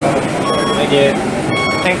Thank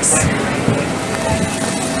you. Thanks.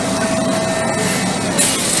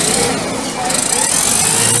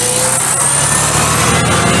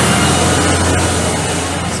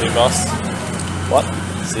 See you, boss. What?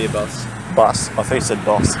 See you, boss. Boss. I thought you said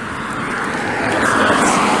boss. What's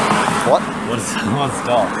dots? What? What's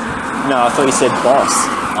dots? No, I thought you said boss.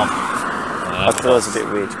 Oh. I thought it was a bit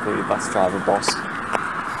weird to call your bus driver boss.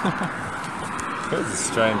 He was a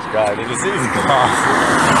strange guy. Did you see his glasses?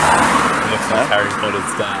 He looks like Harry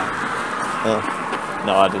Potter's dad. Oh.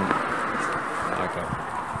 No, I didn't. Okay.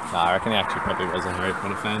 No, I reckon he actually probably was a Harry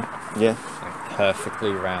Potter fan. Yeah. Like,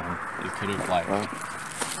 perfectly round. You could have, like... Right.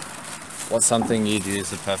 What's something you'd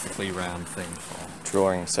use a perfectly round thing for?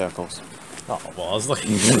 Drawing circles. Oh, well, I was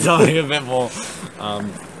looking for something a bit more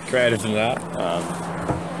creative than that.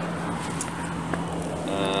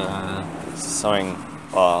 Something,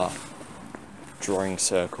 drawing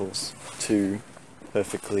circles to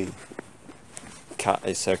perfectly cut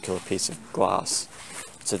a circular piece of glass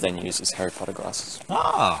to then use as Harry Potter glasses.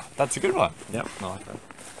 Ah, that's a good one. Yep. I like that.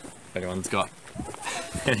 If anyone's got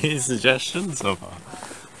any suggestions of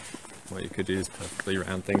what you could use perfectly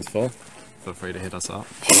round things for, feel free to hit us up.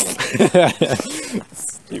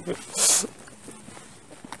 Stupid.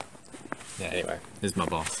 Yeah, anyway, here's my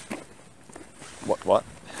boss. What?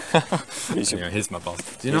 Who's your, Anyway, here's my boss.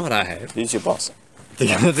 Do you know what I hate? who's your boss?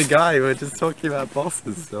 The guy, we were just talking about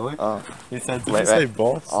bosses, silly. Oh. He said, did Wait, you say wait.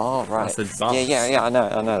 boss? Oh, right. I said boss. Yeah, I know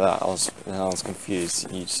that. I was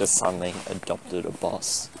confused. You just suddenly adopted a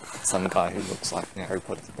boss. Some guy who looks like Harry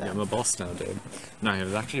Potter's dad. Yeah, I'm a boss now, dude. No, he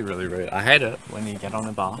was actually really rude. I hate it when you get on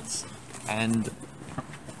a bus and,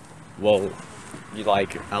 well, you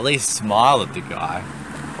like at least smile at the guy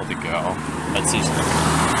or the girl. That's usually.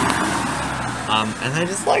 And they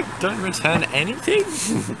just like don't return anything.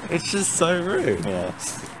 It's just so rude. Yeah.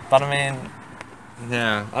 But I mean,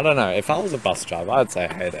 yeah, I don't know. If I was a bus driver, I'd say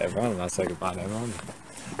hey to everyone and I'd say goodbye to everyone.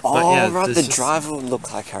 Oh, yeah, right. there's The just- driver would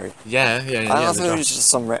look like Harry. Yeah. I the thought it driver. was just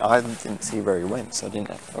some. I didn't see where he went, so I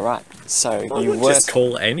didn't. All right. So Well, you would work. just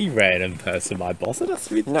call any random person my boss. It has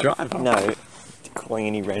to be the No, driver. no. Calling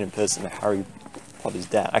any random person Harry Potter's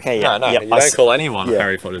dad. Okay, yeah. No, yeah, you don't call anyone yeah.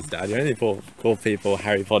 Harry Potter's dad. You only call people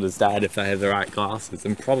Harry Potter's dad if they have the right glasses,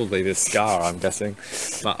 and probably this scar, I'm guessing.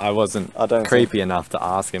 But I wasn't I don't creepy enough to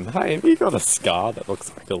ask him, hey, have you got a scar that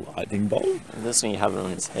looks like a lightning bolt? This one you have it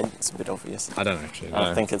on his head. It's a bit obvious. I don't actually know.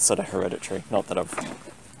 I think it's sort of hereditary. Not that I've.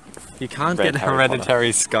 You can't read get Harry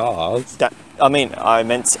hereditary scars.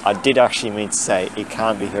 I did actually mean to say it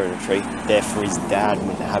can't be hereditary. Therefore, his dad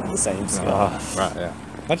wouldn't have the same scar. Oh, right, yeah.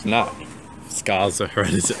 Imagine that. Scars are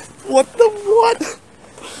hereditary. What the what?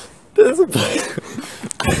 There's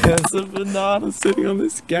a banana sitting on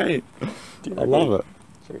this gate. I love it.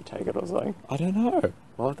 Should we take it or something? I don't know.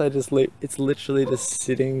 Why would they just leave? It's literally just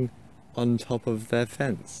sitting on top of their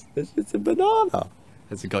fence. It's a banana.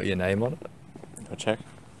 Has it got your name on it? I'll check.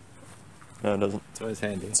 No, it doesn't. It's always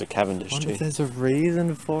handy. It's a Cavendish Wonder too. if there's a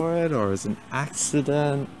reason for it, or is it an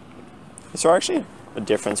accident? Is there actually a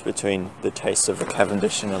difference between the taste of a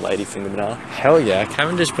Cavendish and a ladyfinger banana? Hell yeah,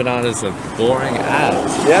 Cavendish bananas are boring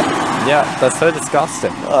as. Yeah. Yeah, that's so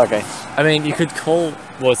disgusting. Oh, okay. I mean, you could call.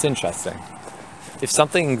 Well, it's interesting. If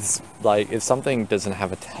something doesn't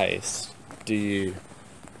have a taste, do you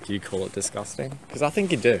call it disgusting? Because I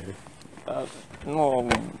think you do. Well,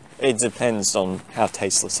 it depends on how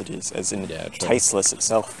tasteless it is. As in, Yeah, true. tasteless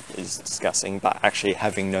itself is disgusting, but actually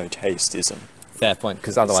having no taste isn't. Fair point,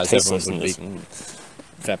 because otherwise everyone would be.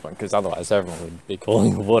 Fair point, because otherwise everyone would be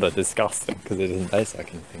calling water disgusting because it doesn't taste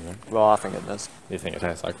like anything, right? Well, I think it does. You think it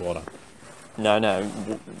tastes like water? No.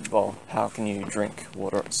 Well, how can you drink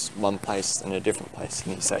water at one place and a different place,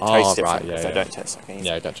 and you say it Oh, tastes different right, yeah, if yeah. they don't taste like anything?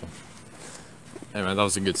 Yeah, gotcha. Anyway, that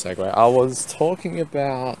was a good segue. I was talking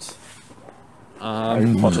about.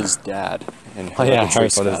 Harry Potter's dad and Oh yeah, hereditary Harry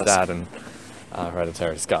Potter's scars. dad and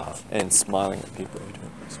hereditary scars. And smiling at people who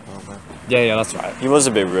don't smile back. Yeah, that's right. He was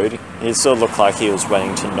a bit rude. He sort of looked like he was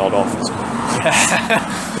waiting to nod off as well.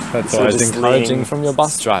 That's So always just encouraging leaning- from your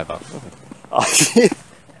bus driver.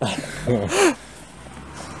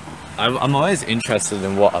 I'm always interested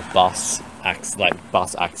in what a bus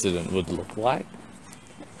accident would look like.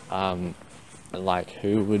 And like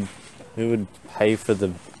who would pay for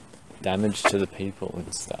the damage to the people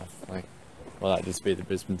and stuff. Like, will that just be the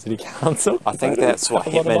Brisbane City Council? I think that's what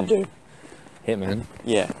hitmen do. Hitmen?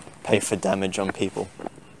 Yeah, pay for damage on people.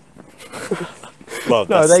 Well,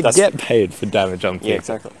 No, that's, they get paid for damage on people. Yeah,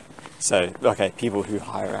 exactly. So, okay, people who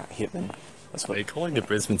hire out hitmen. That's Are what. you calling the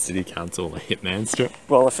Brisbane City Council a hitman strip?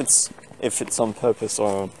 Well, if it's on purpose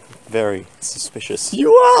or Very suspicious.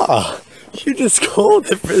 You are! You just called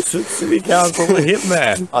the Brisbane City Council a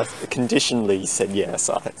hitman. I conditionally said yes.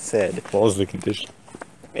 I said What was the condition?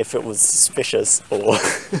 if it was suspicious or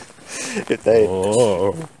if they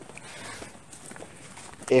Oh.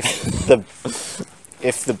 if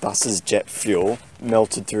the bus's jet fuel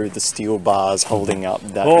melted through the steel bars holding up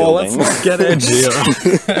that Oh, let's building. not get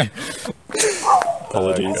edgy.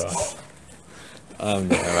 Apologies.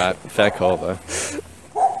 Yeah, right. Fair call, though.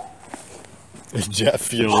 Jet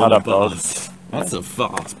fuel Shut on the up, dog. bus. That's a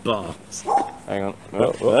fast bus. Hang on.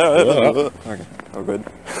 oh. Okay, all good.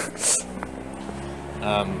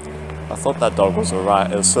 Um, I thought that dog was alright.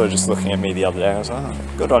 It was sort of just looking at me the other day. I was like, oh,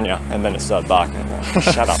 good on you. And then it started barking. I'm like,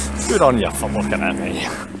 shut up. good on you for looking at me.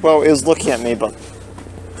 Well, it was looking at me, but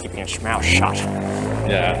keeping its mouth shut.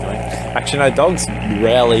 Yeah. Actually, no, dogs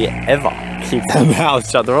rarely ever keep their mouths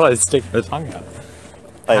shut. They're always sticking their tongue out.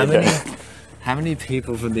 There you go. How many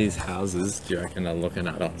people from these houses do you reckon are looking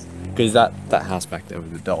at us? Because that house back there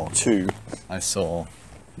with the dog, 2. I saw.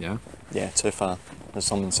 Yeah? Yeah, too far. There's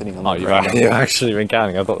someone sitting on Oh, the you've ground. actually been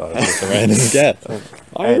counting. I thought that was just a random guess.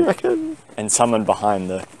 I Hey. reckon. And someone behind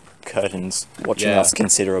the curtains watching Yeah. us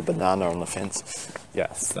consider a banana on the fence.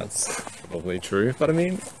 Yes, that's probably true. But I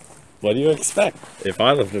mean, what do you expect? If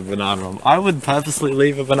I left a banana on, I would purposely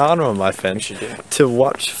leave a banana on my fence You should do. to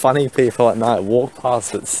watch funny people at night walk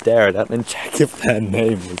past it, stare at it, and check if their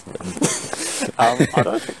name was mentioned. I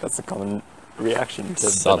don't think that's a common reaction to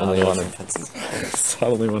Suddenly bananas wanna- on fences.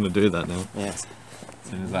 Suddenly want to do that now. Yes. As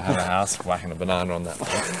soon as I have a house, whacking a banana on that.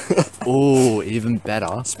 Oh, even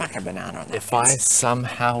better. Smack a banana on that If I fence.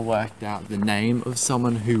 somehow worked out the name of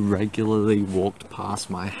someone who regularly walked past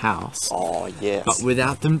my house, Oh, yes. but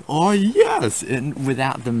without them, oh yes, and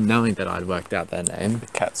without them knowing that I'd worked out their name. The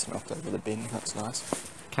cat's knocked over the bin. That's nice.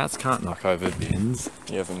 Cats can't knock over bins.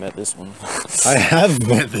 You haven't met this one. I have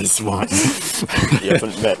met this one. You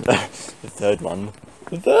haven't met the third one,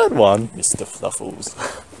 The third one? Mr. Fluffles.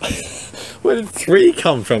 Where did 3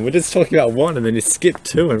 come from? We're just talking about 1 and then you skipped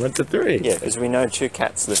 2 and went to 3. Yeah, because we know 2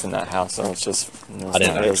 cats live in that house, and it's just. I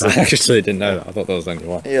didn't know. I actually didn't know that. I thought there was only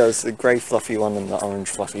 1. Yeah, it's the grey fluffy one and the orange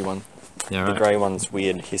fluffy one. Yeah, The right. grey one's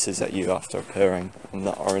weird, hisses at you after purring, and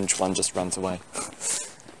the orange one just runs away.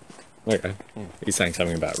 Okay. He's saying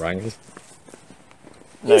something about wranglers.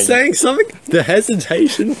 No, You're saying something? The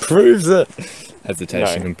hesitation proves it.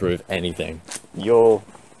 Hesitation No. can prove anything. you're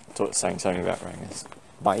saying something about rangers.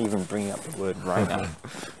 By even bringing up the word ranger,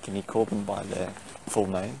 can you call them by their full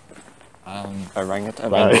name?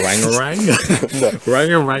 Orangutan? Rang-a-rang-a-rang?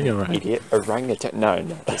 Rang-a-rang-a-rang. Idiot. Orangutan? No,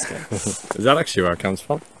 just kidding. Is that actually where it comes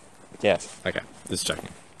from? Yes. Okay, just checking.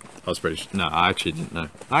 I was pretty sure. No, I actually didn't know.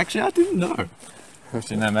 Actually, I didn't know.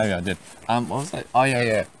 Actually, no, maybe I did. What was that? Oh,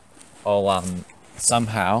 yeah. I'll,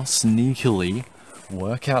 somehow, sneakily,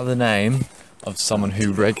 work out the name of someone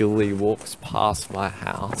who regularly walks past my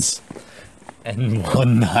house, and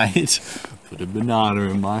one night, put a banana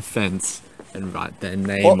in my fence and write their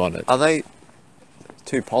name on it. Are they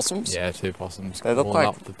 2 possums? Yeah, 2 possums They look crawling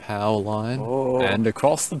like- up the power line Oh. and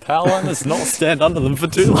across the power line. Let's not stand under them for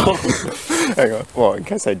too long. Hang on. Well, in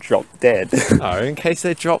case they drop dead. No, in case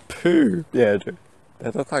they drop poo. Yeah, dude. They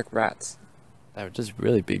look like rats. They were just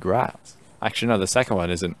really big rats. Actually, no, the second one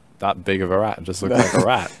isn't that big of a rat. It just looks like a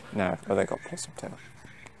rat. No, but they got possum tail.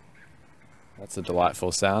 That's a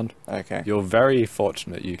delightful sound. Okay. You're very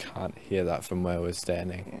fortunate you can't hear that from where we're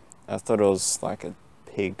standing. I thought it was like a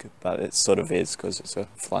pig, but it sort of is because it's a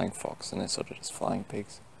flying fox and they're sort of just flying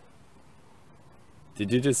pigs.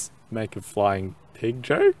 Did you just make a flying pig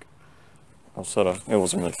joke? Or sort of. It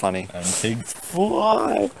wasn't really funny. And pigs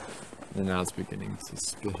fly. And now it's beginning to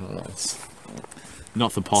spit on us.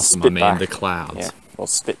 Not the possum, I Spit mean back. the clouds. Yeah. Or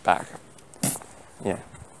spit back. Yeah.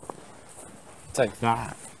 Take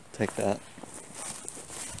that. Take that.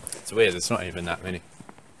 It's weird, there's not even that many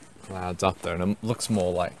clouds up there, and it looks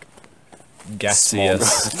more like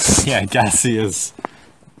gaseous. Yeah, gaseous,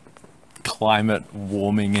 climate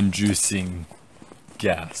warming inducing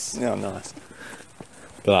gas. Yeah, nice.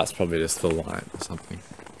 But that's probably just the light or something.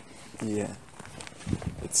 Yeah.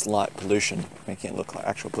 It's light pollution, making it look like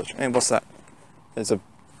actual pollution. Hey, what's that? There's a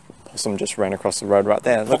possum just ran across the road right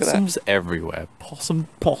there. Look at that. Possums everywhere. Possum.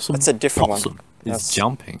 That's a different one. possum is That's-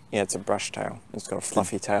 jumping. Yeah, it's a brush tail. It's got a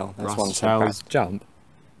fluffy tail. There's one Rust so crap. tails jump.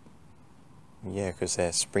 Yeah, because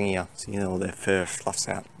they're springier. So, you know, all their fur fluffs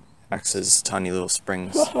out. Acts as tiny little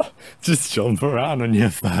springs. Just jump around on your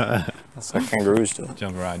fur. That's like kangaroos do.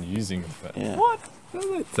 Jump around using your fur. Yeah. What? No,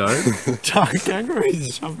 they don't. Giant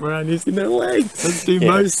kangaroos jump around using their legs. Let's do Yeah.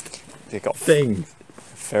 most They've got things.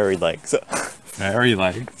 furry legs. Fairy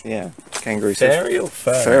legs. Yeah, kangaroos. Fairy or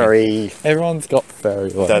furry? Furry. Everyone's got fairy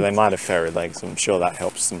Though legs. they might have fairy legs, I'm sure that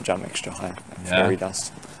helps them jump extra high. Yeah. Fairy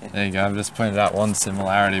dust. There you go. I've just pointed out one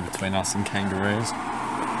similarity between us and kangaroos.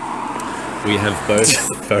 We have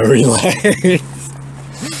both furry legs.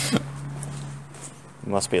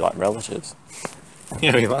 Must be like relatives.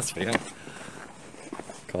 Yeah, we must be. Yeah.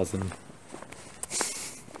 Cousin.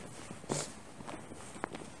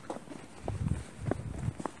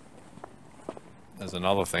 There's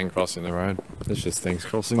another thing crossing the road. There's just things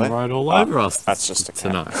crossing What? the road all Oh, over us. that's just a cat.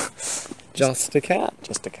 tonight. Just a cat.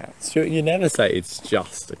 Just a cat. Stuart, you never say it's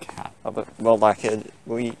just a cat. Oh, but, well, like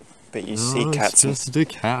but you see No, cats. It's just a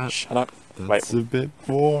cat. Shut up. That's a bit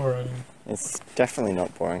boring. It's definitely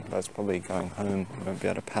not boring. But it's probably going home. You won't be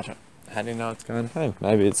able to pat it. How do you know it's going home?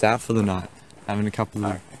 Maybe it's out for the night, having a couple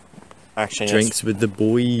of Actually, drinks with the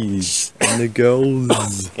boys and the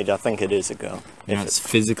girls. I think it is a girl. You know, it's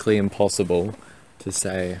physically impossible to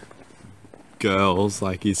say girls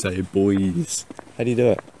like you say boys. How do you do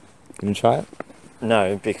it? Can you try it?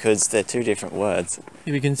 No, because they're two different words.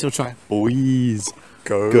 Yeah, we can still try it. Boys.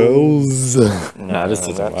 Girls. Girls. No, this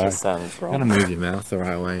doesn't that work. just sounds You gotta wrong. move your mouth the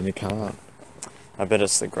right way and you can't. I bet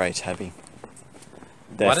it's the Grey Tabby.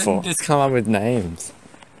 Why didn't Therefore, you just come up with names?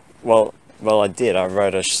 well, I did. I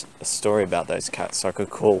wrote a story about those cats, so I could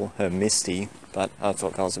call her Misty, but I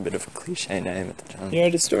thought that was a bit of a cliche name at the time. You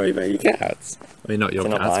wrote a story about your cats. I mean, not your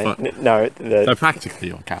They're not cats, mine. but No, they're practically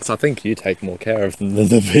your cats. I think you take more care of them than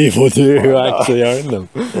the people do who actually own them.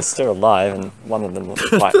 they're still alive, and one of them looks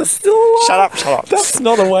quite. They're still alive. Shut up! That's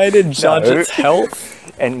not a way to judge No. its health.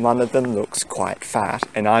 And one of them looks quite fat,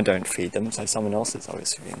 and I don't feed them, so someone else is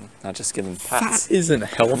always feeding them. I just give them pats. Fat isn't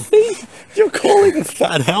healthy. You're calling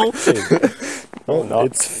fat healthy. Well, not.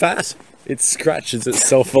 It's fat. It scratches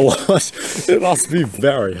itself a lot. It must be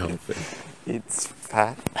very healthy. It's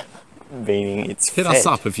fat, meaning it's Hit fed. us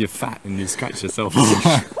up if you're fat and you scratch yourself a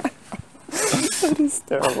lot. That is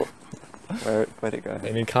terrible. Where'd it go?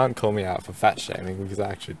 And you can't call me out for fat shaming because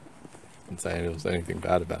I actually didn't say there was anything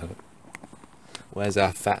bad about it. Where's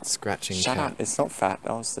our fat scratching Shut cat? up! It's not fat.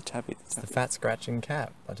 That was the tabby. The fat scratching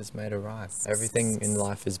cat. I just made a rhyme. Everything in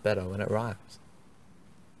life is better when it rhymes.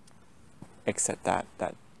 Except that.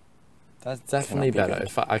 That's definitely be better. good.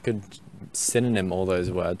 If I could synonym all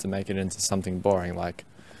those words and make it into something boring like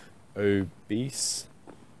obese,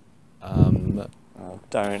 Oh,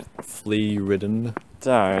 don't. flea-ridden,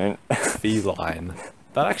 Don't. feline.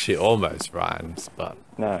 That actually almost rhymes, but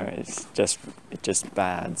No, it just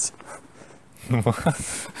bads.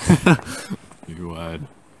 new word.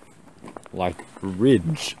 Like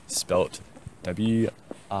ridge, spelt W-R-I-D-G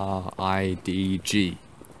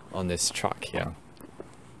on this truck here.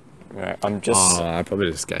 Right, I'm just. Oh, I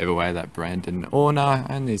probably just gave away that brand, didn't I? Oh no, I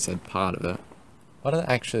only said part of it. What do they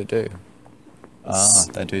actually do?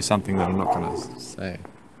 They do something that I'm not gonna say.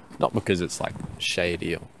 Not because it's like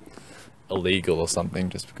shady or illegal or something,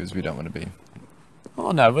 just because we don't want to be.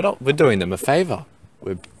 Oh no, we're not. We're doing them a favor.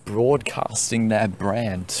 We're broadcasting their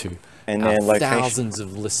brand to And our their location. thousands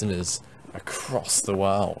of listeners across the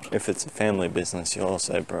world. If it's a family business, you're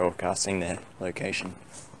also broadcasting their location,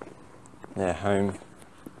 their home.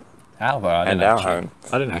 And our home.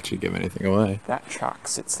 I didn't actually give anything away. That truck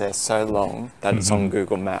sits there so long that it's on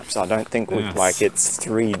Google Maps. I don't think Yes. like it's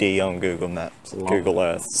 3D on Google Maps, Long. Google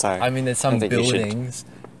Earth. So I mean, there's I some think you should- buildings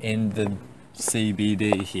in the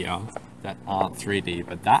CBD here that aren't 3D,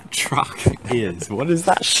 but that truck is. What does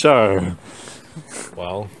that show?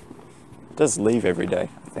 Well, It does leave every day,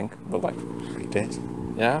 I think, but like weekdays.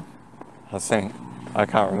 yeah. I think. I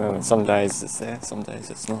can't remember. Some days it's there, some days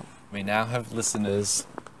it's not. We now have listeners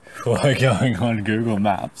who are going on Google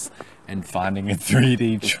Maps and finding a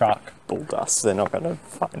 3D truck. Bull dust. They're not going to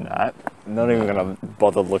find that. They're not even going to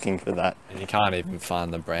bother looking for that. And you can't even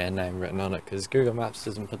find the brand name written on it because Google Maps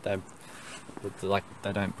doesn't put their. Like,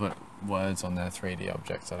 they don't put words on their 3D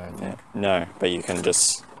objects, I don't Yeah. think. No, but you can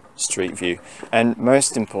just street view. And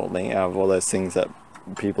most importantly, out of all those things that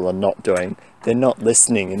people are not doing, they're not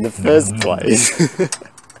listening in the first place.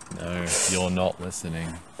 No, you're not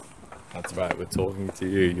listening. That's right, we're talking to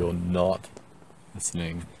you. You're not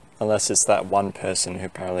listening. Unless it's that one person who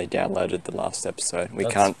apparently downloaded the last episode.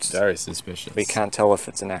 That's very suspicious. We can't tell if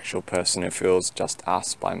it's an actual person if it was just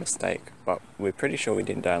us by mistake, but we're pretty sure we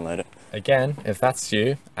didn't download it. Again, if that's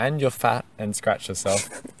you and you're fat and scratch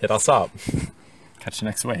yourself, hit us up. Catch you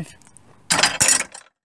next week.